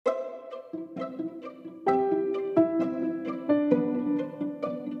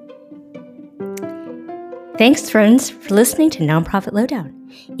Thanks, friends, for listening to Nonprofit Lowdown.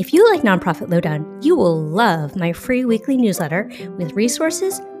 If you like Nonprofit Lowdown, you will love my free weekly newsletter with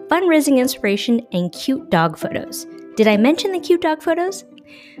resources, fundraising inspiration, and cute dog photos. Did I mention the cute dog photos?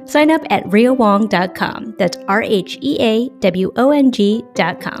 Sign up at rheawong.com. That's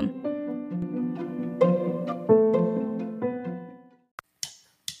RHEAWONG.com.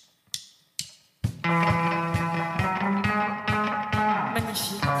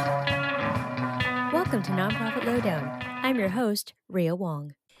 Welcome to Nonprofit Lowdown. I'm your host, Rhea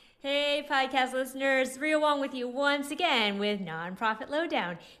Wong. Hey, podcast listeners. Rhea Wong with you once again with Nonprofit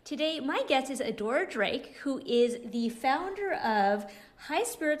Lowdown. Today, my guest is Adora Drake, who is the founder of High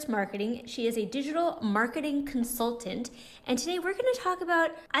Spirits Marketing. She is a digital marketing consultant. And today, we're going to talk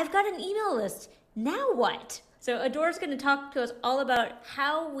about, I've got an email list. Now what? So Adora's going to talk to us all about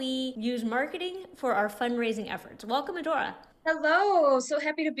how we use marketing for our fundraising efforts. Welcome, Adora. Hello. So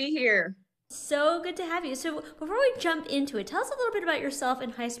happy to be here. So good to have you. So before we jump into it, tell us a little bit about yourself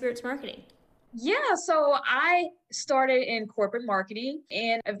and High Spirits Marketing. Yeah, so I started in corporate marketing,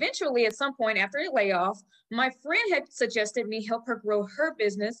 and eventually at some point after a layoff, my friend had suggested me help her grow her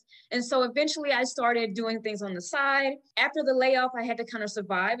business. And so eventually I started doing things on the side. After the layoff, I had to kind of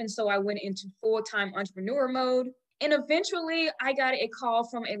survive. And so I went into full-time entrepreneur mode. And eventually I got a call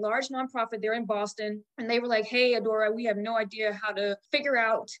from a large nonprofit there in Boston. And they were like, hey, Adora, we have no idea how to figure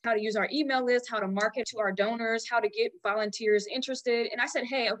out how to use our email list, how to market to our donors, how to get volunteers interested. And I said,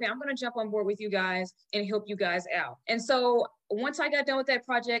 hey, okay, I'm going to jump on board with you guys and help you guys out. And so once I got done with that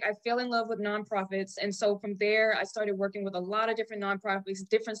project, I fell in love with nonprofits. And so from there, I started working with a lot of different nonprofits,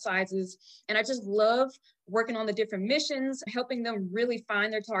 different sizes. And I just love working on the different missions, helping them really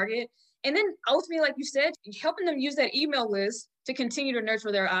find their target. And then ultimately, like you said, helping them use that email list to continue to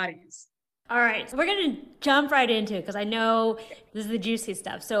nurture their audience. All right, so we're going to jump right into it because I know this is the juicy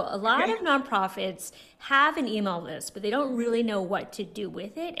stuff. So a lot of nonprofits have an email list, but they don't really know what to do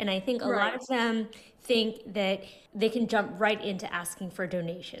with it. And I think a lot of them think that they can jump right into asking for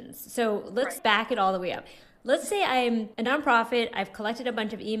donations. So let's back it all the way up. Let's say I'm a nonprofit. I've collected a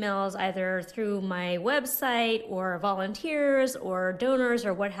bunch of emails either through my website or volunteers or donors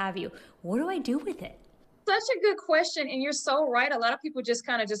or what have you. What do I do with it? Such a good question. And you're so right. A lot of people just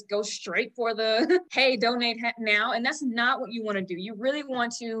kind of just go straight for the, hey, donate now. And that's not what you want to do. You really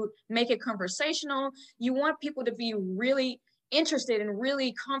want to make it conversational. You want people to be really interested and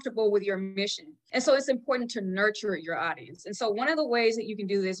really comfortable with your mission. And so it's important to nurture your audience. And so one of the ways that you can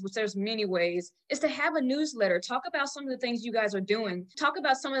do this, which there's many ways, is to have a newsletter. Talk about some of the things you guys are doing. Talk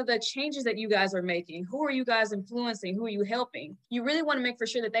about some of the changes that you guys are making. Who are you guys influencing? Who are you helping? You really want to make for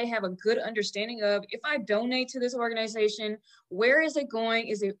sure that they have a good understanding of, if I donate to this organization, where is it going?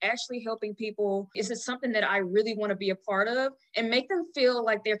 Is it actually helping people? Is it something that I really want to be a part of? And make them feel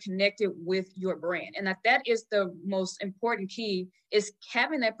like they're connected with your brand. And that is the most important key, is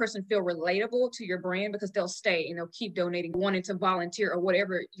having that person feel relatable to your brand, because they'll stay and they'll keep donating, wanting to volunteer or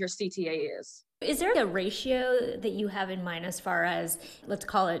whatever your CTA is. Is there a ratio that you have in mind as far as, let's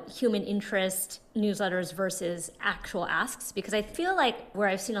call it, human interest newsletters versus actual asks? Because I feel like where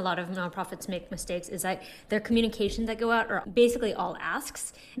I've seen a lot of nonprofits make mistakes is that their communications that go out are basically all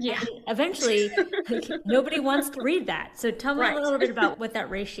asks. Yeah. And eventually, nobody wants to read that. So tell me a little bit about what that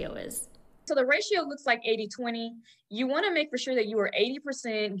ratio is. So the ratio looks like 80-20. You want to make for sure that you are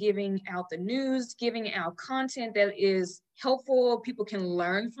 80% giving out the news, giving out content that is helpful, people can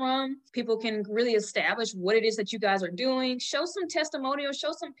learn from, people can really establish what it is that you guys are doing, show some testimonials,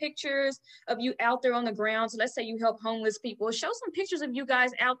 show some pictures of you out there on the ground. So let's say you help homeless people, show some pictures of you guys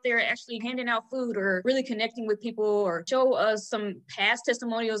out there actually handing out food or really connecting with people, or show us some past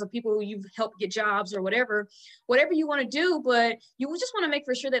testimonials of people who you've helped get jobs or whatever you want to do. But you just want to make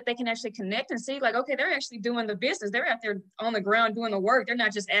for sure that they can actually connect and see, like, okay, they're actually doing the business. They're out there on the ground doing the work. They're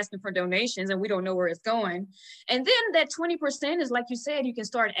not just asking for donations and we don't know where it's going. And then that 20% is, like you said, you can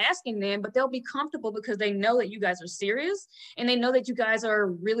start asking them, but they'll be comfortable because they know that you guys are serious and they know that you guys are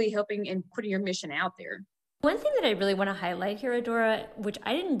really helping and putting your mission out there. One thing that I really want to highlight here, Adora, which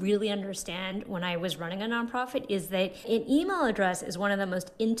I didn't really understand when I was running a nonprofit, is that an email address is one of the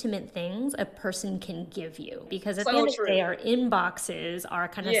most intimate things a person can give you, because at the end of the day, our inboxes are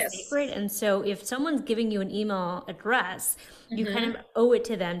kind of sacred. And so if someone's giving you an email address, you kind of owe it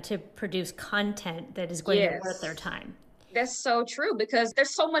to them to produce content that is going to be worth their time. That's so true because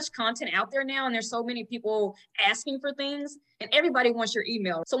there's so much content out there now and there's so many people asking for things and everybody wants your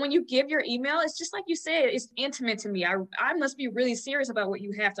email. So when you give your email, it's just like you said, it's intimate to me. I must be really serious about what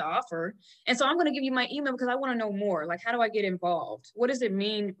you have to offer. And so I'm going to give you my email because I want to know more. Like, how do I get involved? What does it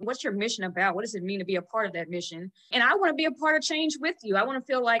mean? What's your mission about? What does it mean to be a part of that mission? And I want to be a part of change with you. I want to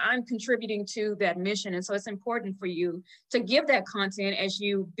feel like I'm contributing to that mission. And so it's important for you to give that content as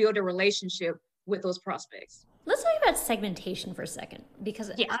you build a relationship with those prospects. Let's talk about segmentation for a second,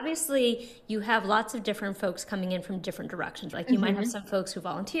 because obviously you have lots of different folks coming in from different directions. Like you might have some folks who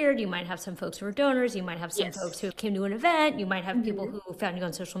volunteered, you might have some folks who are donors, you might have some folks who came to an event, you might have people who found you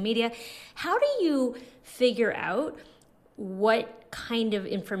on social media. How do you figure out what kind of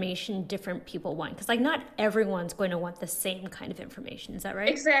information different people want? Because like not everyone's going to want the same kind of information. Is that right?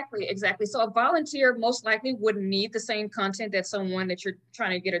 Exactly. So a volunteer most likely wouldn't need the same content that someone that you're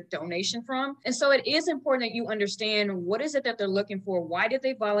trying to get a donation from. And so it is important that you understand what is it that they're looking for? Why did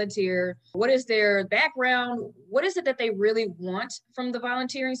they volunteer? What is their background? What is it that they really want from the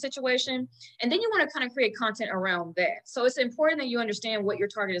volunteering situation? And then you want to kind of create content around that. So it's important that you understand what your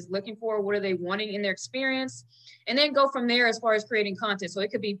target is looking for. What are they wanting in their experience? And then go from there as far as creating content. So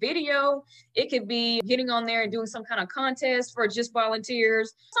it could be video, it could be getting on there and doing some kind of contest for just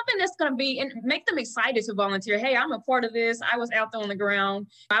volunteers, something that's going to be and make them excited to volunteer. Hey, I'm a part of this. I was out there on the ground.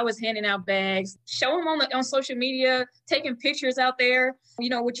 I was handing out bags. Show them on social media, taking pictures out there,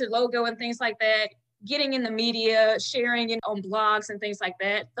 with your logo and things like that. Getting in the media, sharing it on blogs and things like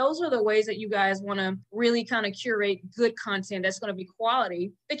that. Those are the ways that you guys want to really kind of curate good content that's going to be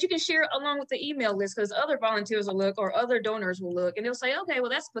quality that you can share along with the email list, because other volunteers will look or other donors will look and they'll say, okay,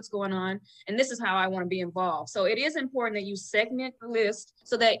 well, that's what's going on. And this is how I want to be involved. So it is important that you segment the list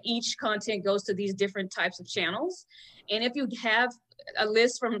so that each content goes to these different types of channels. And if you have a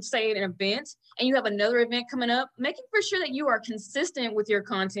list from, say, an event, and you have another event coming up, making for sure that you are consistent with your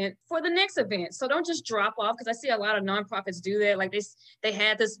content for the next event. So don't just drop off, because I see a lot of nonprofits do that. Like they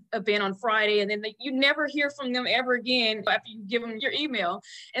had this event on Friday, and then you never hear from them ever again after you give them your email.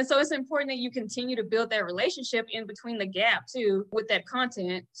 And so it's important that you continue to build that relationship in between the gap too with that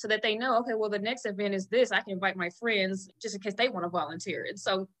content, so that they know, okay, well, the next event is this. I can invite my friends just in case they want to volunteer. And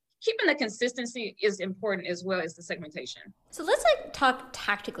so keeping the consistency is important as well as the segmentation. So let's talk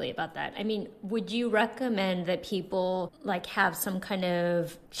tactically about that. I mean, would you recommend that people have some kind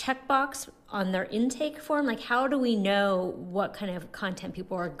of checkbox on their intake form? Like, how do we know what kind of content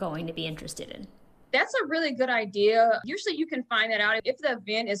people are going to be interested in? That's a really good idea. Usually you can find that out if the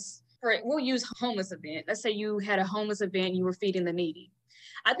event is we'll use homeless event. Let's say you had a homeless event, you were feeding the needy.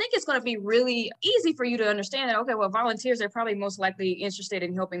 I think it's going to be really easy for you to understand that, okay, well, volunteers are probably most likely interested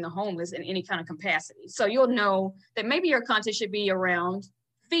in helping the homeless in any kind of capacity. So you'll know that maybe your content should be around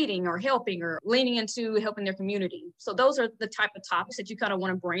feeding or helping or leaning into helping their community. So those are the type of topics that you kind of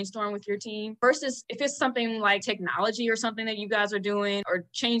want to brainstorm with your team, versus if it's something like technology or something that you guys are doing or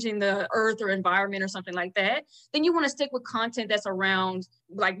changing the earth or environment or something like that, then you want to stick with content that's around,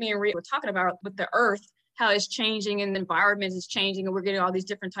 like me and Rhea were talking about with the earth, how it's changing and the environment is changing and we're getting all these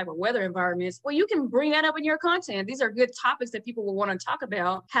different type of weather environments. Well, you can bring that up in your content. These are good topics that people will want to talk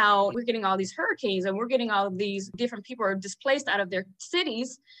about, how we're getting all these hurricanes and we're getting all of these different people are displaced out of their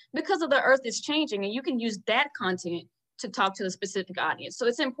cities because of the earth is changing. And you can use that content to talk to a specific audience. So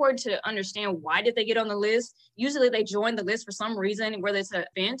it's important to understand, why did they get on the list? Usually they joined the list for some reason, whether it's an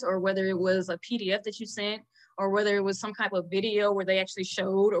event or whether it was a PDF that you sent, or whether it was some type of video where they actually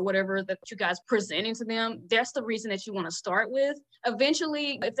showed or whatever that you guys presenting to them. That's the reason that you want to start with.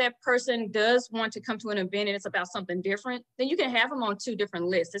 Eventually, if that person does want to come to an event and it's about something different, then you can have them on 2 different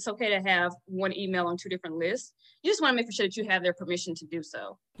lists. It's okay to have one email on 2 different lists. You just want to make sure that you have their permission to do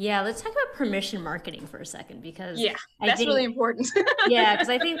so. Yeah, let's talk about permission marketing for a second, because that's really important. Yeah, because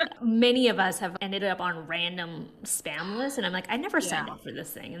I think many of us have ended up on random spam lists, and I'm like, I never signed up for this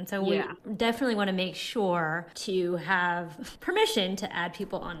thing. And so we definitely want to make sure to have permission to add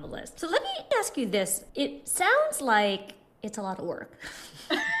people on the list. So let me ask you this. It sounds like it's a lot of work.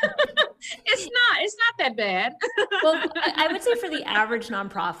 It's not that bad. Well, I would say for the average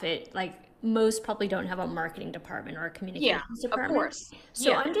nonprofit, most probably don't have a marketing department or a communications department. Of course.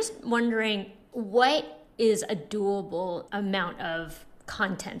 So I'm just wondering, what is a doable amount of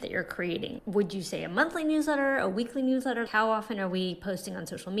content that you're creating? Would you say a monthly newsletter, a weekly newsletter? How often are we posting on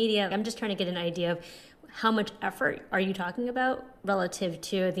social media? I'm just trying to get an idea of how much effort are you talking about relative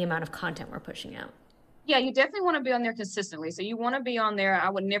to the amount of content we're pushing out? Yeah, you definitely want to be on there consistently. So you want to be on there. I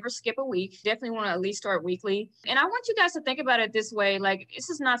would never skip a week. Definitely want to at least start weekly. And I want you guys to think about it this way. This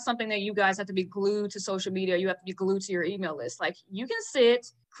is not something that you guys have to be glued to social media. You have to be glued to your email list. You can sit,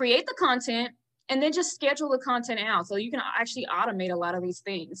 create the content, and then just schedule the content out. So you can actually automate a lot of these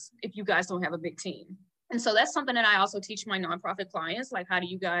things if you guys don't have a big team. And so that's something that I also teach my nonprofit clients, like how do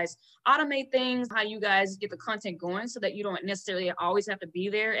you guys automate things? How do you guys get the content going so that you don't necessarily always have to be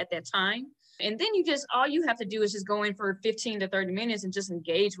there at that time? And then all you have to do is just go in for 15 to 30 minutes and just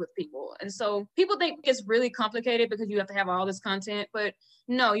engage with people. And so people think it's really complicated because you have to have all this content, but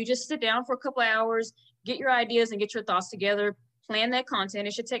no, you just sit down for a couple of hours, get your ideas and get your thoughts together, plan that content.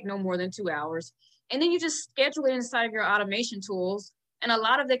 It should take no more than 2 hours. And then you just schedule it inside of your automation tools. And a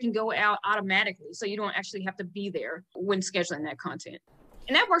lot of it can go out automatically. So you don't actually have to be there when scheduling that content.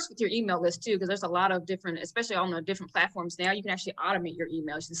 And that works with your email list too, because there's a lot of different, especially on the different platforms now, you can actually automate your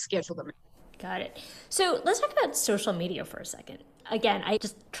emails and schedule them. Got it. So let's talk about social media for a second. Again, I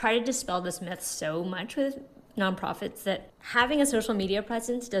just try to dispel this myth so much with nonprofits that having a social media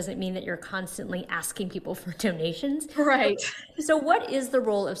presence doesn't mean that you're constantly asking people for donations. Right. So what is the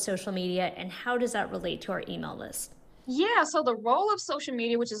role of social media and how does that relate to our email list? Yeah, so the role of social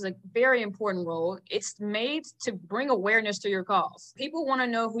media, which is a very important role, it's made to bring awareness to your cause. People want to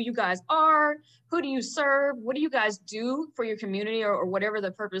know who you guys are, who do you serve, what do you guys do for your community or whatever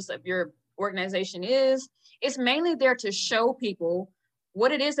the purpose of your organization is. It's mainly there to show people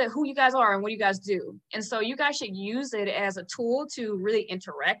what it is that who you guys are and what you guys do. And so you guys should use it as a tool to really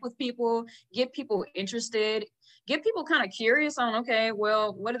interact with people, get people interested, get people kind of curious on, okay,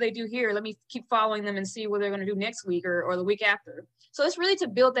 well, what do they do here? Let me keep following them and see what they're going to do next week or the week after. So it's really to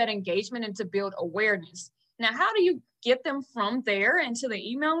build that engagement and to build awareness. Now, how do you get them from there into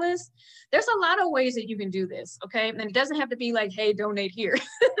the email list? There's a lot of ways that you can do this, okay? And it doesn't have to be like, hey, donate here.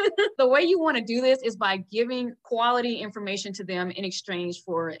 The way you want to do this is by giving quality information to them in exchange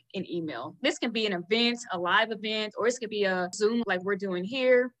for an email. This can be an event, a live event, or this could be a Zoom like we're doing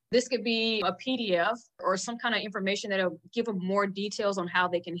here. This could be a PDF or some kind of information that'll give them more details on how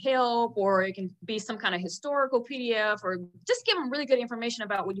they can help, or it can be some kind of historical PDF, or just give them really good information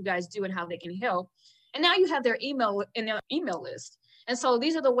about what you guys do and how they can help. And now you have their email in their email list. And so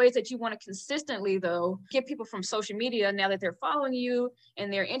these are the ways that you want to consistently, though, get people from social media now that they're following you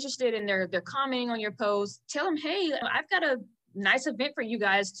and they're interested and they're commenting on your posts. Tell them, hey, I've got a nice event for you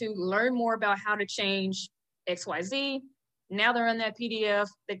guys to learn more about how to change XYZ. Now they're in that PDF,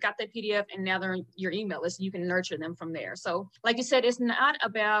 they've got that PDF, and now they're in your email list. You can nurture them from there. So like you said, it's not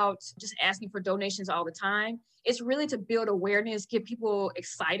about just asking for donations all the time. It's really to build awareness, get people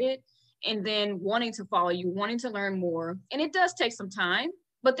excited, and then wanting to follow you, wanting to learn more. And it does take some time,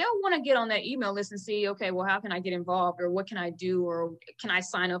 but they'll want to get on that email list and see, okay, well, how can I get involved, or what can I do, or can I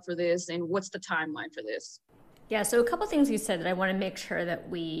sign up for this, and what's the timeline for this? Yeah, so a couple things you said that I want to make sure that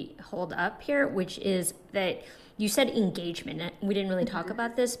we hold up here, which is that you said engagement. We didn't really talk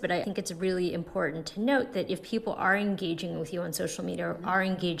about this, but I think it's really important to note that if people are engaging with you on social media or are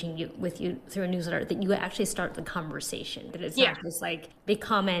engaging with you through a newsletter, that you actually start the conversation. That it's not just like they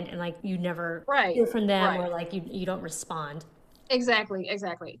comment and like you never hear from them or like you don't respond. Exactly.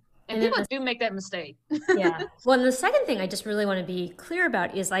 And people do make that mistake. Yeah. Well, and the second thing I just really want to be clear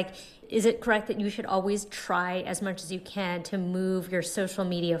about is like, is it correct that you should always try as much as you can to move your social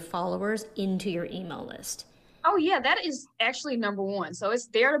media followers into your email list? Oh, yeah, that is actually number one. So it's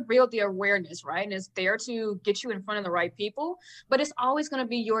there to build the awareness, right? And it's there to get you in front of the right people. But it's always going to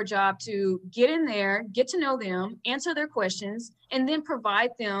be your job to get in there, get to know them, answer their questions, and then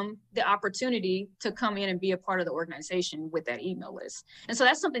provide them the opportunity to come in and be a part of the organization with that email list. And so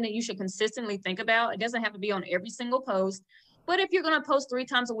that's something that you should consistently think about. It doesn't have to be on every single post. But if you're going to post 3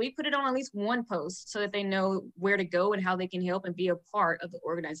 times a week, put it on at least one post so that they know where to go and how they can help and be a part of the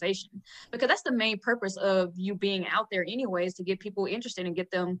organization. Because that's the main purpose of you being out there anyways, to get people interested and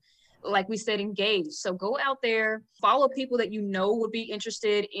get them, like we said, engaged. So go out there, follow people that you know would be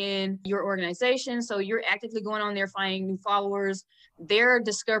interested in your organization. So you're actively going on there, finding new followers. They're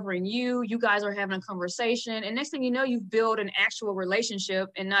discovering you. You guys are having a conversation. And next thing you know, you've built an actual relationship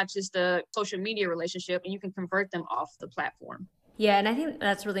and not just a social media relationship, and you can convert them off the platform. Yeah, and I think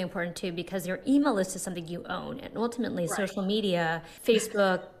that's really important too, because your email list is something you own. And ultimately, social media,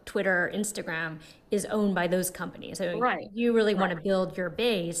 Facebook, Twitter, Instagram is owned by those companies. So you really want to build your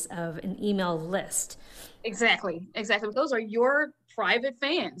base of an email list. Exactly. Those are your private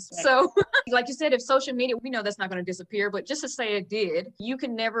fans. Right. So like you said, if social media, we know that's not going to disappear, but just to say it did, you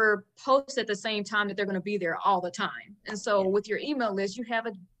can never post at the same time that they're going to be there all the time. And so with your email list, you have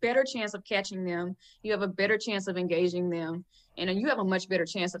a better chance of catching them. You have a better chance of engaging them, and you have a much better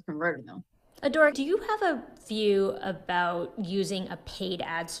chance of converting them. Adora, do you have a view about using a paid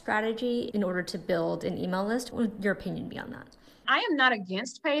ad strategy in order to build an email list? What would your opinion be on that? I am not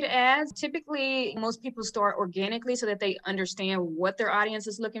against paid ads. Typically, most people start organically so that they understand what their audience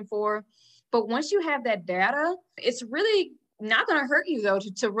is looking for. But once you have that data, it's really not going to hurt you though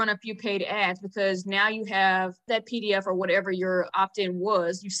to run a few paid ads, because now you have that PDF or whatever your opt-in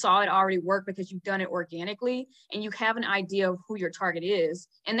was. You saw it already work because you've done it organically, and you have an idea of who your target is.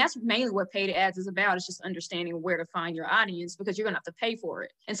 And that's mainly what paid ads is about. It's just understanding where to find your audience, because you're going to have to pay for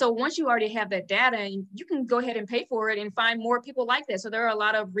it. And so once you already have that data, you can go ahead and pay for it and find more people like that. So there are a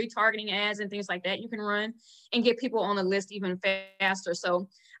lot of retargeting ads and things like that you can run and get people on the list even faster. So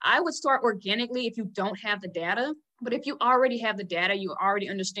I would start organically if you don't have the data. But if you already have the data, you already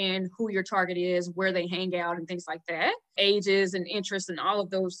understand who your target is, where they hang out and things like that, ages and interests and all of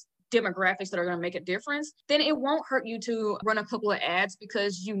those demographics that are going to make a difference, then it won't hurt you to run a couple of ads,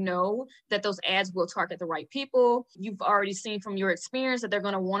 because you know that those ads will target the right people. You've already seen from your experience that they're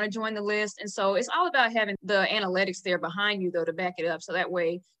going to want to join the list. And so it's all about having the analytics there behind you though to back it up. So that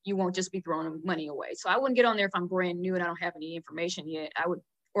way you won't just be throwing money away. So I wouldn't get on there if I'm brand new and I don't have any information yet. I would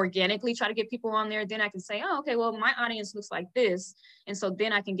organically try to get people on there. Then I can say, oh, okay, well, my audience looks like this. And so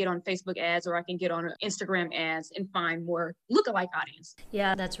then I can get on Facebook ads, or I can get on Instagram ads and find more lookalike audience.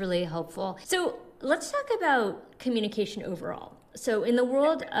 Yeah, that's really helpful. So let's talk about communication overall. So in the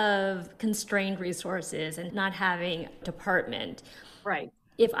world of constrained resources and not having a department, right?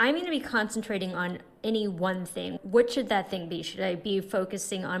 If I'm going to be concentrating on any one thing, what should that thing be? Should I be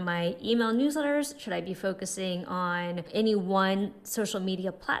focusing on my email newsletters? Should I be focusing on any one social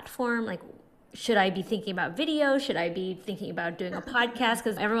media platform? Like, should I be thinking about video? Should I be thinking about doing a podcast?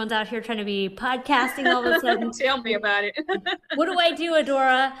 Because everyone's out here trying to be podcasting all of a sudden. Tell me about it. What do I do,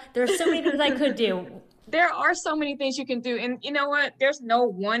 Adora? There's so many things I could do. There are so many things you can do. And you know what? There's no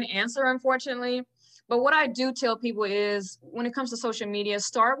one answer, unfortunately. But what I do tell people is, when it comes to social media,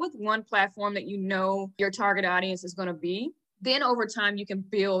 start with one platform that you know your target audience is going to be. Then over time, you can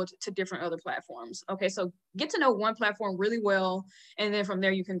build to different other platforms. Okay, so get to know one platform really well, and then from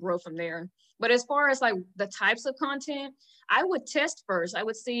there, you can grow from there. But as far as like the types of content, I would test first. I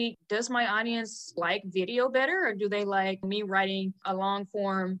would see, does my audience like video better, or do they like me writing a long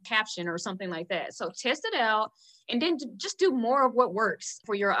form caption or something like that? So test it out. And then just do more of what works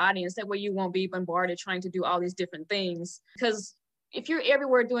for your audience. That way you won't be bombarded trying to do all these different things. Because if you're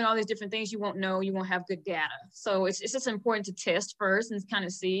everywhere doing all these different things, you won't know, you won't have good data. So it's just important to test first and kind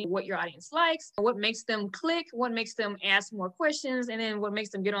of see what your audience likes, what makes them click, what makes them ask more questions, and then what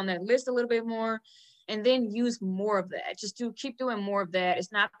makes them get on that list a little bit more. And then use more of that. Just keep doing more of that.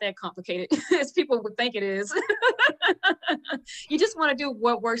 It's not that complicated as people would think it is. You just want to do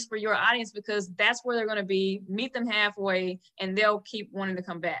what works for your audience, because that's where they're going to be. Meet them halfway, and they'll keep wanting to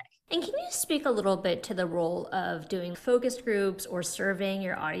come back. And can you speak a little bit to the role of doing focus groups or surveying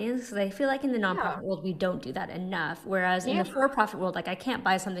your audience? Because I feel like in the nonprofit world, we don't do that enough. Whereas in the for-profit world, like I can't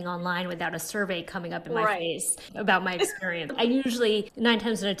buy something online without a survey coming up in my face about my experience. I usually 9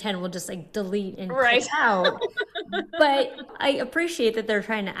 times out of 10 will just like delete and click out. But I appreciate that they're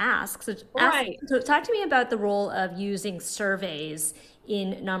trying to ask. So talk to me about the role of using surveys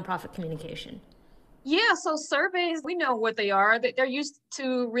in nonprofit communication. Yeah, so surveys, we know what they are. They're used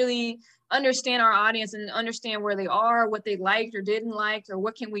to really understand our audience and understand where they are, what they liked or didn't like, or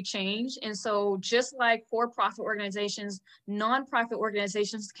what can we change. And so just like for-profit organizations, nonprofit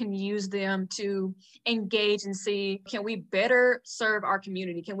organizations can use them to engage and see, can we better serve our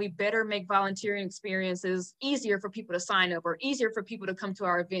community? Can we better make volunteering experiences easier for people to sign up, or easier for people to come to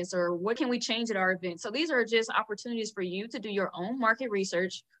our events, or what can we change at our events? So these are just opportunities for you to do your own market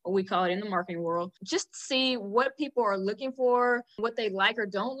research, what we call it in the marketing world. Just see what people are looking for, what they like or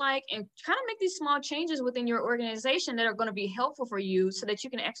don't like, and kind of make these small changes within your organization that are going to be helpful for you, so that you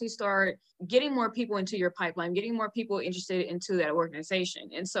can actually start getting more people into your pipeline, getting more people interested into that organization.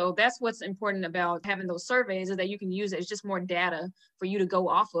 And so that's what's important about having those surveys, is that you can use it as just more data for you to go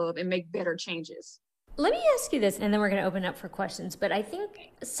off of and make better changes. Let me ask you this, and then we're going to open up for questions. But I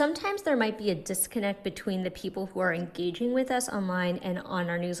think sometimes there might be a disconnect between the people who are engaging with us online and on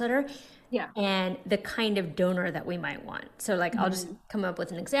our newsletter and the kind of donor that we might want. So like, I'll just come up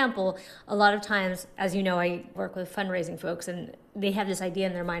with an example. A lot of times, as you know, I work with fundraising folks, and they have this idea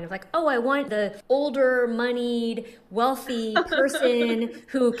in their mind of like, oh, I want the older, moneyed, wealthy person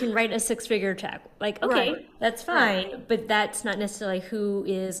who can write a 6-figure check. Like, okay, that's fine, but that's not necessarily who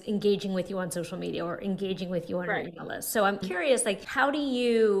is engaging with you on social media or engaging with you on your email list. So I'm curious, like, how do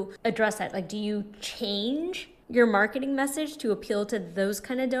you address that? Like, do you change your marketing message to appeal to those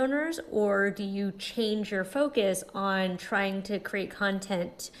kind of donors, or do you change your focus on trying to create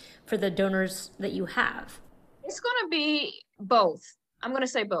content for the donors that you have? It's going to be both. I'm going to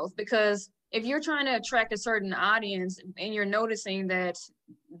say both, because if you're trying to attract a certain audience and you're noticing that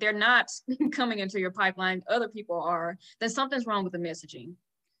they're not coming into your pipeline, other people are, then something's wrong with the messaging.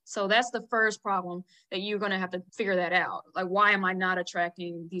 So that's the first problem that you're going to have to figure that out. Like, why am I not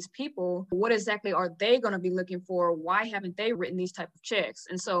attracting these people? What exactly are they going to be looking for? Why haven't they written these type of checks?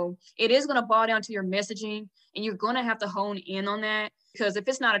 And so it is going to boil down to your messaging, and you're going to have to hone in on that, because if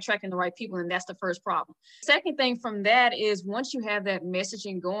it's not attracting the right people, then that's the first problem. Second thing from that is, once you have that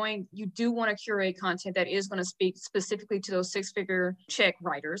messaging going, you do want to curate content that is going to speak specifically to those six-figure check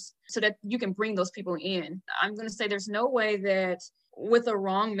writers so that you can bring those people in. I'm going to say there's no way that with a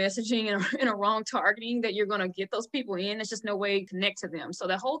wrong messaging and a wrong targeting that you're going to get those people in. There's just no way to connect to them. So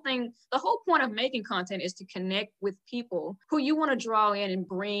the whole point of making content is to connect with people who you want to draw in and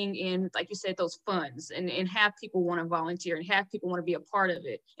bring in, like you said, those funds, and have people want to volunteer and have people want to be a part of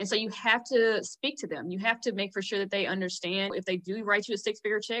it. And so you have to speak to them. You have to make for sure that they understand, if they do write you a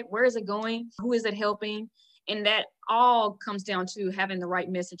six-figure check, where is it going? Who is it helping? And that all comes down to having the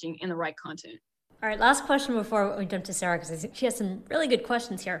right messaging and the right content. All right, last question before we jump to Sarah, because she has some really good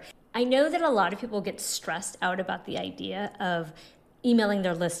questions here. I know that a lot of people get stressed out about the idea of emailing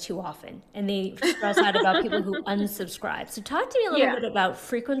their list too often, and they stress out about people who unsubscribe. So talk to me a little bit about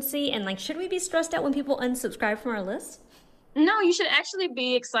frequency, and should we be stressed out when people unsubscribe from our list? No, you should actually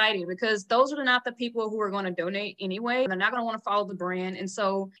be excited, because those are not the people who are going to donate anyway. They're not going to want to follow the brand. And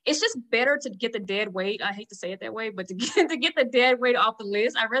so it's just better to get the dead weight. I hate to say it that way, but to get the dead weight off the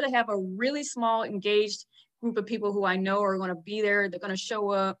list. I'd rather have a really small, engaged group of people who I know are going to be there. They're going to show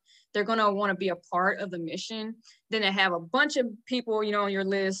up. They're going to want to be a part of the mission, than to have a bunch of people, on your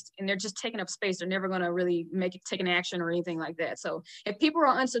list, and they're just taking up space. They're never going to really take an action or anything like that. So if people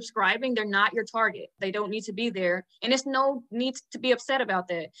are unsubscribing, they're not your target. They don't need to be there. And there's no need to be upset about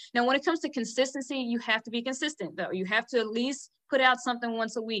that. Now, when it comes to consistency, you have to be consistent, though. You have to at least put out something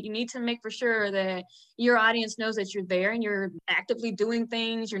once a week. You need to make for sure that your audience knows that you're there and you're actively doing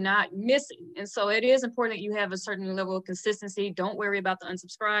things, you're not missing. And so it is important that you have a certain level of consistency. Don't worry about the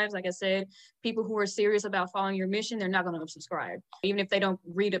unsubscribes. Like I said, people who are serious about following your mission, they're not going to unsubscribe. Even if they don't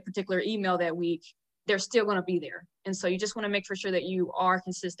read a particular email that week, they're still going to be there. And so you just want to make for sure that you are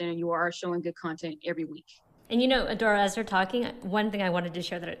consistent and you are showing good content every week. And Adora, as we're talking, one thing I wanted to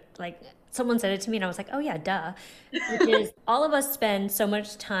share that someone said it to me and I was like, oh yeah, duh, which is all of us spend so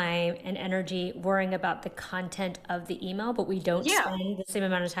much time and energy worrying about the content of the email, but we don't spend the same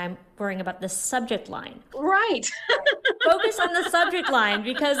amount of time worrying about the subject line. Right. Focus on the subject line,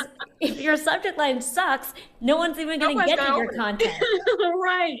 because if your subject line sucks, no one's even going to get to your content.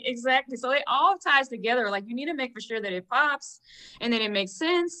 Right, exactly. So it all ties together. You need to make for sure that it pops and that it makes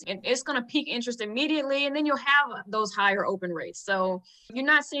sense, and it's going to pique interest immediately, and then you'll have those higher open rates. So if you're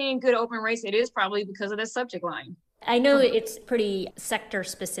not seeing good open race, it is probably because of the subject line. I know it's pretty sector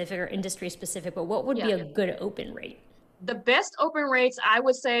specific or industry specific, but what would be a good open rate? The best open rates, I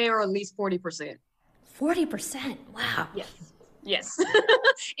would say, are at least 40%. 40%? Wow. Yes.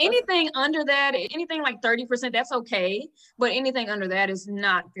 Anything under that, anything like 30%, that's okay. But anything under that is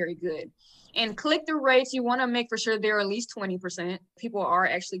not very good. And click-through rates, you want to make for sure they're at least 20%. People are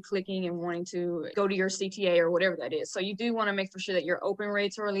actually clicking and wanting to go to your CTA or whatever that is. So you do want to make for sure that your open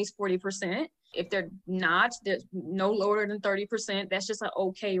rates are at least 40%. If they're not, they're no lower than 30%. That's just an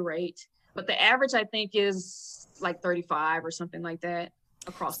okay rate. But the average, I think, is like 35 or something like that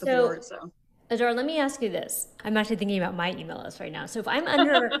across the board. So Adora, let me ask you this. I'm actually thinking about my email list right now. So if I'm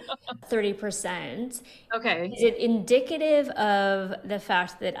under 30%, okay, is it indicative of the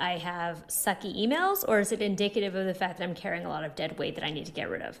fact that I have sucky emails, or is it indicative of the fact that I'm carrying a lot of dead weight that I need to get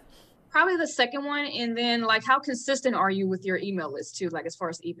rid of? Probably the second one. And then how consistent are you with your email list too? As far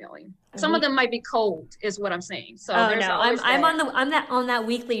as emailing, some of them might be cold is what I'm saying. So I'm on that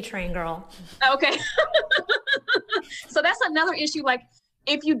weekly train, girl. Okay. So that's another issue.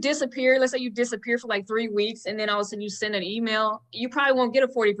 If you disappear, let's say you disappear for 3 weeks, and then all of a sudden you send an email, you probably won't get a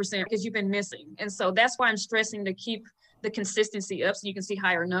 40% because you've been missing. And so that's why I'm stressing to keep the consistency up so you can see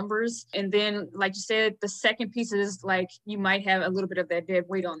higher numbers. And then, like you said, the second piece is you might have a little bit of that dead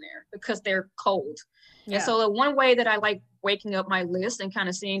weight on there because they're cold. Yeah. And so the one way that I like waking up my list and kind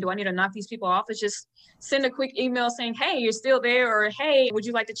of seeing, do I need to knock these people off, is just send a quick email saying, hey, you're still there, or hey, would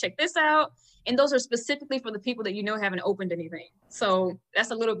you like to check this out? And those are specifically for the people that haven't opened anything. So that's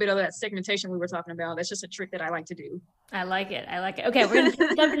a little bit of that segmentation we were talking about. That's just a trick that I like to do. I like it. Okay, we're going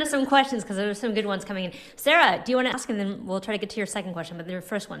to jump into some questions because there's some good ones coming in. Sarah, do you want to ask? And then we'll try to get to your second question, but your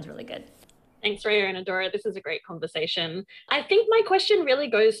first one's really good. Thanks, Ria and Adora. This is a great conversation. I think my question really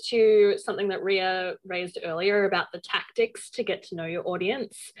goes to something that Ria raised earlier about the tactics to get to know your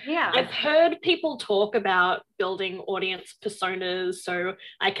audience. Yeah. I've heard people talk about building audience personas. So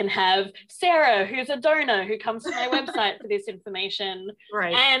I can have Sarah, who's a donor, who comes to my website for this information.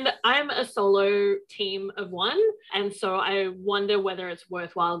 Right. And I'm a solo team of one. And so I wonder whether it's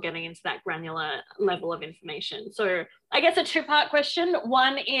worthwhile getting into that granular level of information. So I guess a two-part question.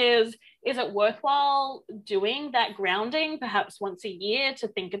 One is it worthwhile doing that grounding perhaps once a year to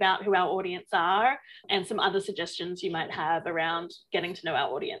think about who our audience are, and some other suggestions you might have around getting to know our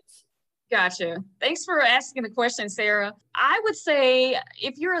audience? Gotcha. Thanks for asking the question, Sarah. I would say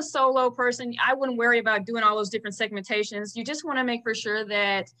if you're a solo person, I wouldn't worry about doing all those different segmentations. You just want to make for sure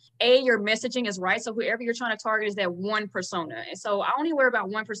that your messaging is right. So whoever you're trying to target is that one persona. And so I only worry about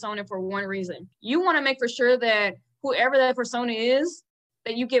one persona for one reason. You want to make for sure that whoever that persona is,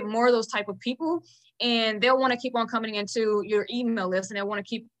 that you get more of those type of people, and they'll want to keep on coming into your email list, and they'll want to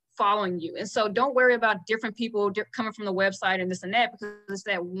keep following you. And so don't worry about different people coming from the website and this and that, because it's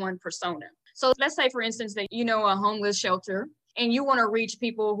that one persona. So let's say, for instance, that you know a homeless shelter and you want to reach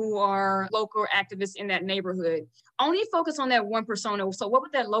people who are local activists in that neighborhood. Only focus on that one persona. So what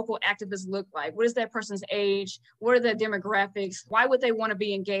would that local activist look like? What is that person's age? What are their demographics? Why would they want to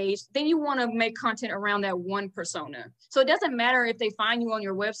be engaged? Then you want to make content around that one persona. So it doesn't matter if they find you on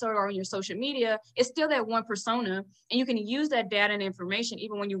your website or on your social media, it's still that one persona. And you can use that data and information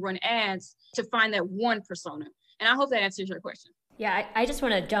even when you run ads to find that one persona. And I hope that answers your question. Yeah, I just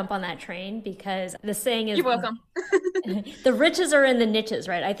want to jump on that train, because the saying is, you're welcome. The riches are in the niches,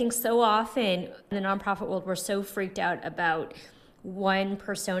 right? I think so often in the nonprofit world, we're so freaked out about one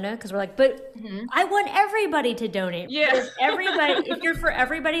persona, because we're like, but I want everybody to donate. Yeah. If you're for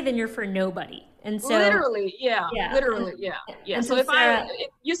everybody, then you're for nobody. And so literally, yeah. And so if Sarah,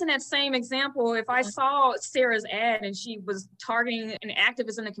 using that same example, if I saw Sarah's ad and she was targeting an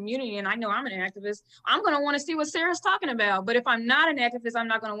activist in the community, and I know I'm an activist, I'm going to want to see what Sarah's talking about. But if I'm not an activist, I'm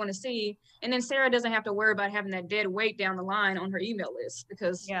not going to want to see. And then Sarah doesn't have to worry about having that dead weight down the line on her email list,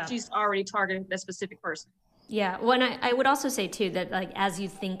 because she's already targeting that specific person. Yeah. Well, and I would also say too that, like, as you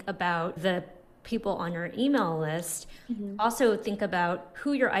think about the people on your email list, also think about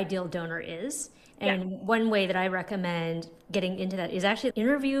who your ideal donor is. And one way that I recommend getting into that is actually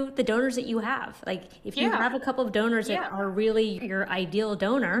interview the donors that you have. Like, if you have a couple of donors that are really your ideal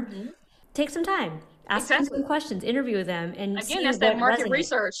donor, take some time. Ask them some questions, interview them, and again, that's that market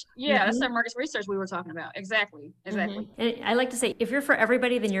research. Yeah, that's that market research we were talking about. Exactly. And I like to say, if you're for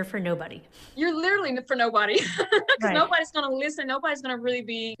everybody, then you're for nobody. You're literally for nobody, because nobody's going to listen. Nobody's going to really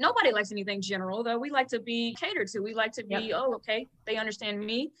be. Nobody likes anything general, though. We like to be catered to. We like to be. Oh, okay, they understand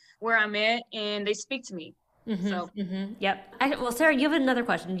me, where I'm at, and they speak to me. Yep. Well, Sarah, you have another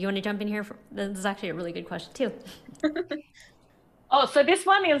question. Do you want to jump in here? This is actually a really good question too. Oh, so this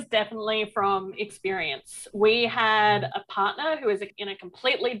one is definitely from experience. We had a partner who is in a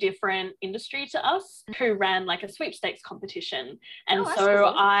completely different industry to us, who ran like a sweepstakes competition. And so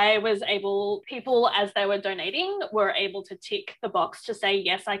I was able, people as they were donating were able to tick the box to say,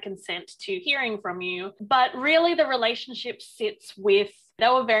 yes, I consent to hearing from you. But really the relationship sits with, they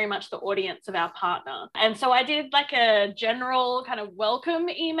were very much the audience of our partner. And so I did like a general kind of welcome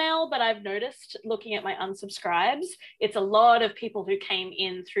email, but I've noticed looking at my unsubscribes, it's a lot of people who came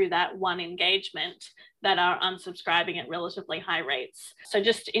in through that one engagement that are unsubscribing at relatively high rates. So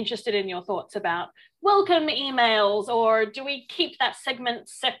just interested in your thoughts about welcome emails, or do we keep that segment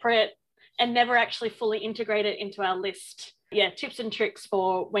separate and never actually fully integrate it into our list? Yeah, tips and tricks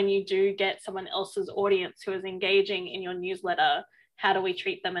for when you do get someone else's audience who is engaging in your newsletter. How do we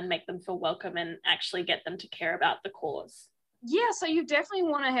treat them and make them feel welcome and actually get them to care about the cause? Yeah, so you definitely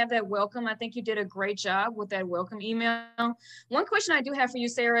want to have that welcome. I think you did a great job with that welcome email. One question I do have for you,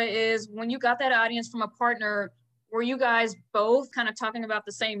 Sarah, is when you got that audience from a partner, were you guys both kind of talking about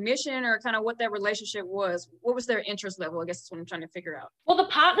the same mission, or kind of what that relationship was? What was their interest level? I guess that's what I'm trying to figure out. Well, the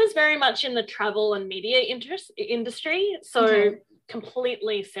partner's very much in the travel and media industry. So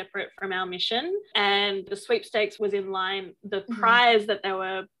completely separate from our mission, and the sweepstakes was in line. The prize that they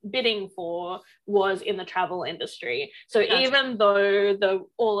were bidding for was in the travel industry. So even though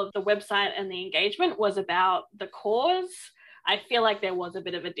all of the website and the engagement was about the cause, I feel like there was a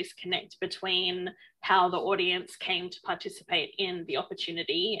bit of a disconnect between how the audience came to participate in the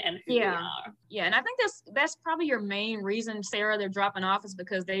opportunity and who we are. Yeah, and I think that's probably your main reason, Sarah, they're dropping off, is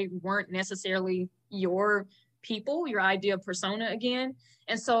because they weren't necessarily your people, your ideal persona again.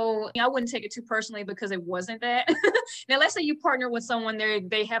 And so I wouldn't take it too personally because it wasn't that. Now, let's say you partner with someone,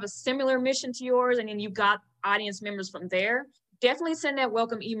 they have a similar mission to yours, and then you got audience members from there. definitely send that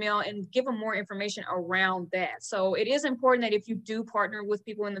welcome email and give them more information around that. So it is important that if you do partner with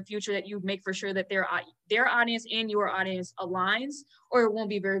people in the future, that you make for sure that their audience and your audience aligns, or it won't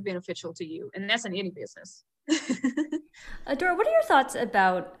be very beneficial to you. And that's in any business. Dora, what are your thoughts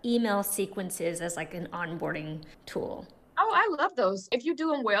about email sequences as like an onboarding tool? Oh, I love those. If you do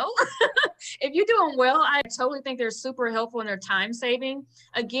them well, I totally think they're super helpful and they're time saving.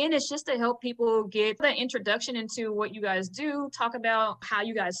 Again, it's just to help people get the introduction into what you guys do, talk about how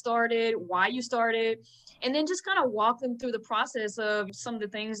you guys started, why you started, and then just kind of walk them through the process of some of the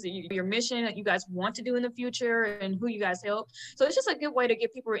things that your mission that you guys want to do in the future and who you guys help. So it's just a good way to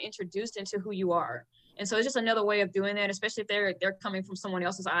get people introduced into who you are. And so it's just another way of doing that, especially if they're coming from someone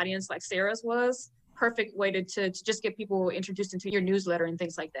else's audience like Sarah's was. Perfect way to just get people introduced into your newsletter and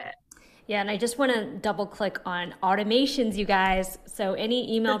things like that. Yeah, and I just want to double click on automations, you guys. So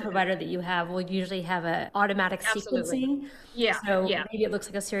any email provider that you have will usually have an automatic sequencing. Yeah. So maybe it looks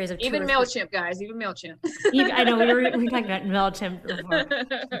like a series of even MailChimp, guys, even MailChimp. I know we were talking about MailChimp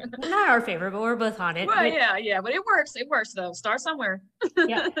before. Not our favorite, but we're both on it. Well, but it works. It works though. Start somewhere.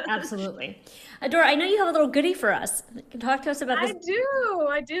 Yeah, absolutely. Dora, I know you have a little goodie for us. Talk to us about this.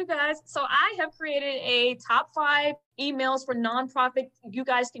 I do, guys. So I have created a top 5 emails for nonprofit. You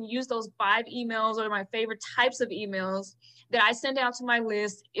guys can use those 5 emails, or my favorite types of emails that I send out to my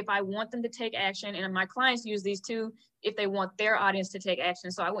list if I want them to take action. And my clients use these too if they want their audience to take action.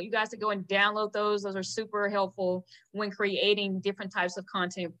 So I want you guys to go and download those. Those are super helpful when creating different types of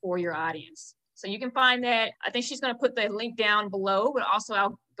content for your audience. So you can find that. I think she's going to put the link down below, but also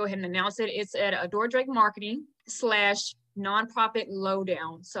I'll go ahead and announce it. It's at Adora Drake Marketing /nonprofit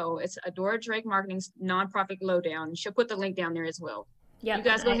lowdown. So it's Adora Drake Marketing nonprofit lowdown. She'll put the link down there as well. Yeah, you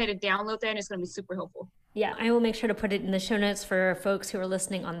guys go ahead and download that, and it's going to be super helpful. Yeah, I will make sure to put it in the show notes for folks who are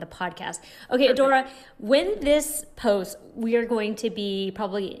listening on the podcast. Okay, Adora, when this posts, we are going to be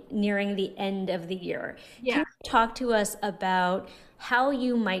probably nearing the end of the year. Yeah. Can you talk to us about how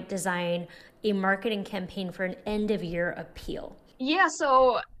you might design a marketing campaign for an end of year appeal? Yeah,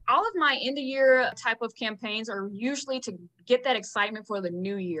 so all of my end of year type of campaigns are usually to get that excitement for the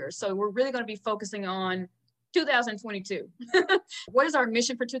new year. So we're really going to be focusing on 2022. What is our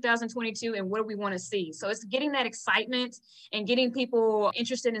mission for 2022 and what do we want to see? So it's getting that excitement and getting people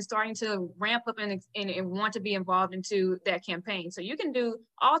interested in starting to ramp up and want to be involved into that campaign. So you can do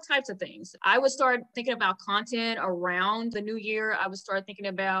all types of things. I would start thinking about content around the new year. I would start thinking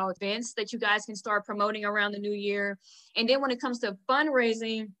about events that you guys can start promoting around the new year. And then when it comes to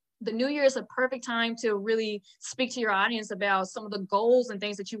fundraising, the new year is a perfect time to really speak to your audience about some of the goals and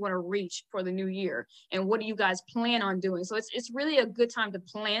things that you want to reach for the new year. And what do you guys plan on doing? So it's really a good time to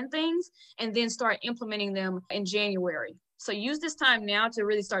plan things and then start implementing them in January. So use this time now to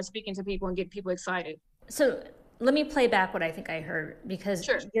really start speaking to people and get people excited. So let me play back what I think I heard, because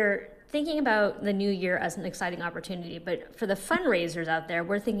you're thinking about the new year as an exciting opportunity. But for the fundraisers out there,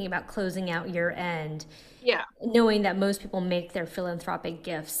 we're thinking about closing out year end. Yeah. Knowing that most people make their philanthropic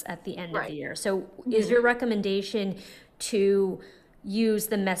gifts at the end of the year. So is your recommendation to use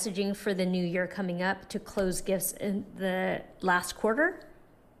the messaging for the new year coming up to close gifts in the last quarter?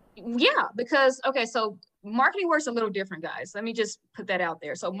 Yeah, because, so marketing works a little different, guys. Let me just put that out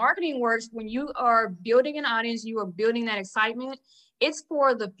there. So marketing works when you are building an audience, you are building that excitement. It's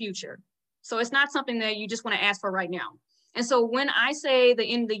for the future. So it's not something that you just want to ask for right now. And so when I say the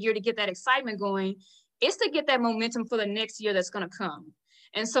end of the year to get that excitement going, it's to get that momentum for the next year that's going to come.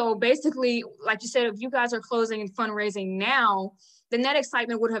 And so basically, like you said, if you guys are closing and fundraising now, then that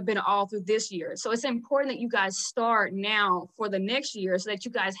excitement would have been all through this year. So it's important that you guys start now for the next year so that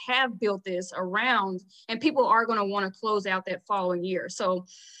you guys have built this around and people are going to want to close out that following year. So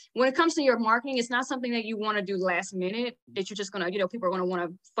when it comes to your marketing, it's not something that you want to do last minute, that you're just going to, people are going to want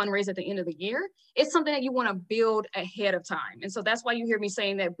to fundraise at the end of the year. It's something that you want to build ahead of time. And so that's why you hear me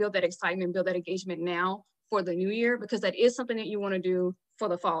saying that build that excitement, build that engagement now for the new year, because that is something that you want to do for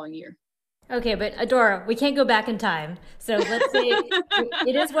the following year. Okay, but Adora, we can't go back in time. So let's say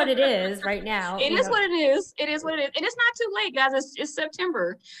it is what it is right now. It is what it is. It is what it is. And it's not too late, guys. It's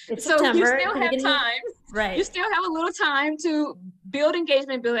September. So September. You still have time. Right. You still have a little time to build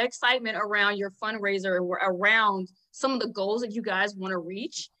engagement, build excitement around your fundraiser, around some of the goals that you guys want to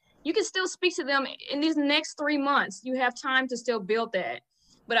reach. You can still speak to them in these next 3 months. You have time to still build that.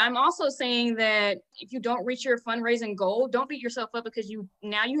 But I'm also saying that if you don't reach your fundraising goal, don't beat yourself up, because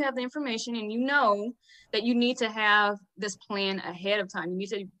now you have the information and you know that you need to have this plan ahead of time. You need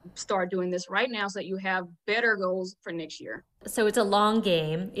to start doing this right now so that you have better goals for next year. So it's a long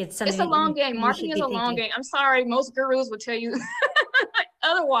game. It's a long game. Marketing is a long game. I'm sorry, most gurus will tell you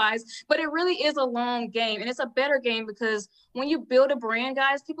otherwise. But it really is a long game, and it's a better game because when you build a brand,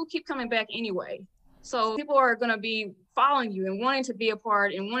 guys, people keep coming back anyway. So people are going to be following you and wanting to be a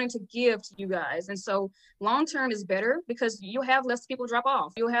part and wanting to give to you guys. And so long term is better because you'll have less people drop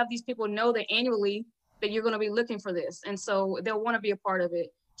off. You'll have these people know that annually that you're going to be looking for this. And so they'll want to be a part of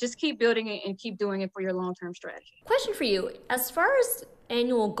it. Just keep building it and keep doing it for your long-term strategy. Question for you. As far as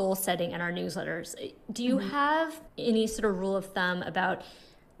annual goal setting in our newsletters, do you have any sort of rule of thumb about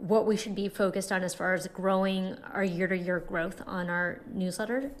what we should be focused on as far as growing our year-to-year growth on our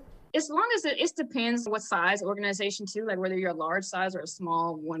newsletter? As long as it depends what size organization too, like whether you're a large size or a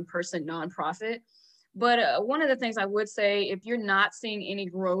small one-person nonprofit. But one of the things I would say, if you're not seeing any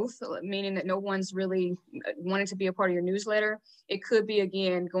growth, meaning that no one's really wanting to be a part of your newsletter, it could be,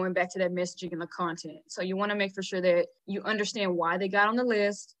 again, going back to that messaging and the content. So you want to make for sure that you understand why they got on the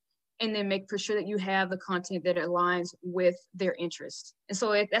list, and then make for sure that you have the content that aligns with their interests. And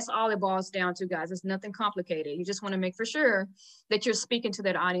so that's all it boils down to, guys. It's nothing complicated. You just want to make for sure that you're speaking to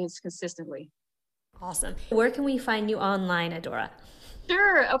that audience consistently. Awesome. Where can we find you online, Adora?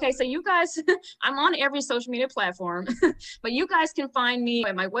 Sure. Okay. So you guys, I'm on every social media platform, but you guys can find me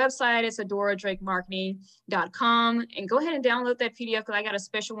at my website. It's adoradrakemarketing.com, and go ahead and download that PDF because I got a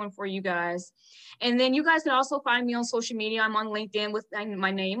special one for you guys. And then you guys can also find me on social media. I'm on LinkedIn with my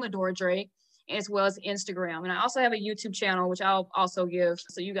name, Adora Drake, as well as Instagram. And I also have a YouTube channel, which I'll also give,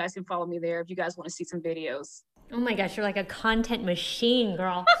 so you guys can follow me there if you guys want to see some videos. Oh my gosh, you're like a content machine,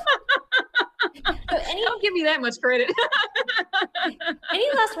 girl. Don't give me that much credit.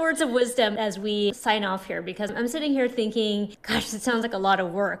 Any last words of wisdom as we sign off here? Because I'm sitting here thinking, gosh, it sounds like a lot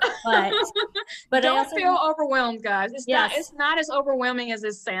of work, but don't feel overwhelmed, guys. It's not as overwhelming as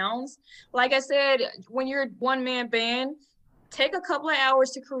it sounds. Like I said, when you're a one-man band, take a couple of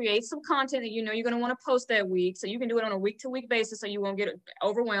hours to create some content that you know you're going to want to post that week. So you can do it on a week-to-week basis so you won't get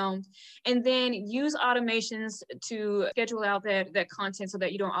overwhelmed. And then use automations to schedule out that content so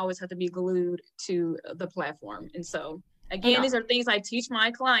that you don't always have to be glued to the platform. And so, again, these are things I teach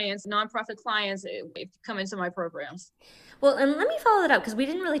my clients, nonprofit clients, if you come into my programs. Well, and let me follow that up because we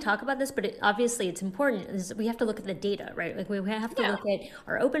didn't really talk about this, but obviously it's important. Is we have to look at the data, right? Like we have to look at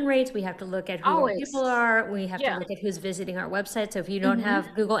our open rates. We have to look at who our people are. We have to look at who's visiting our website. So if you don't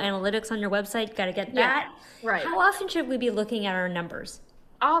have Google Analytics on your website, you got to get that. Right. How often should we be looking at our numbers?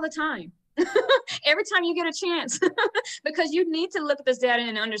 All the time. Every time you get a chance, because you need to look at this data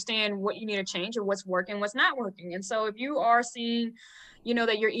and understand what you need to change or what's working, what's not working. And so if you are seeing,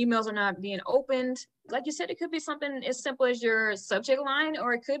 that your emails are not being opened, like you said, it could be something as simple as your subject line,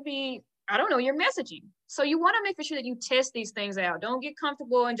 or it could be, your messaging. So you want to make sure that you test these things out. Don't get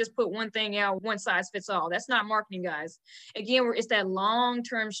comfortable and just put one thing out, one size fits all. That's not marketing, guys. Again, it's that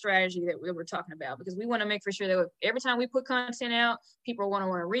long-term strategy that we were talking about, because we want to make for sure that every time we put content out, people want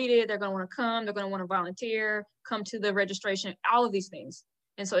to read it. They're going to want to come. They're going to want to volunteer, come to the registration, all of these things.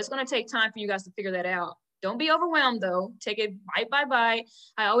 And so it's going to take time for you guys to figure that out. Don't be overwhelmed, though. Take it bite by bite.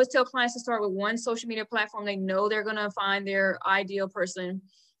 I always tell clients to start with one social media platform. They know they're going to find their ideal person,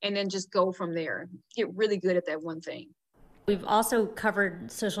 and then just go from there. Get really good at that one thing. We've also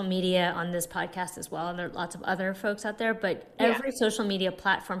covered social media on this podcast as well, and there are lots of other folks out there, but every social media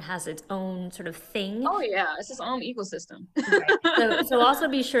platform has its own sort of thing. Oh yeah, it's its own ecosystem. Right. So also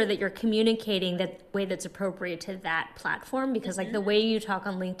be sure that you're communicating that way that's appropriate to that platform, because like the way you talk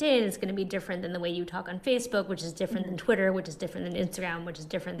on LinkedIn is going to be different than the way you talk on Facebook, which is different than Twitter, which is different than Instagram, which is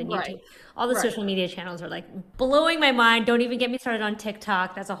different than YouTube. All the social media channels are like blowing my mind. Don't even get me started on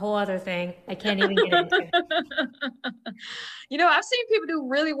TikTok. That's a whole other thing. I can't even get into it. I've seen people do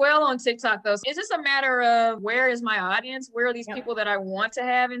really well on TikTok, though. It's just a matter of where is my audience? Where are these people that I want to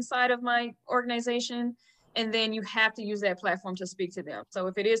have inside of my organization? And then you have to use that platform to speak to them. So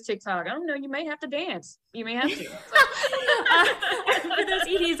if it is TikTok, I don't know, you may have to dance. You may have to. For those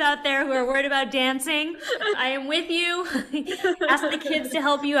EDs out there who are worried about dancing, I am with you. Ask the kids to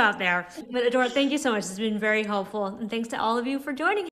help you out there. But Adora, thank you so much. It's been very helpful. And thanks to all of you for joining.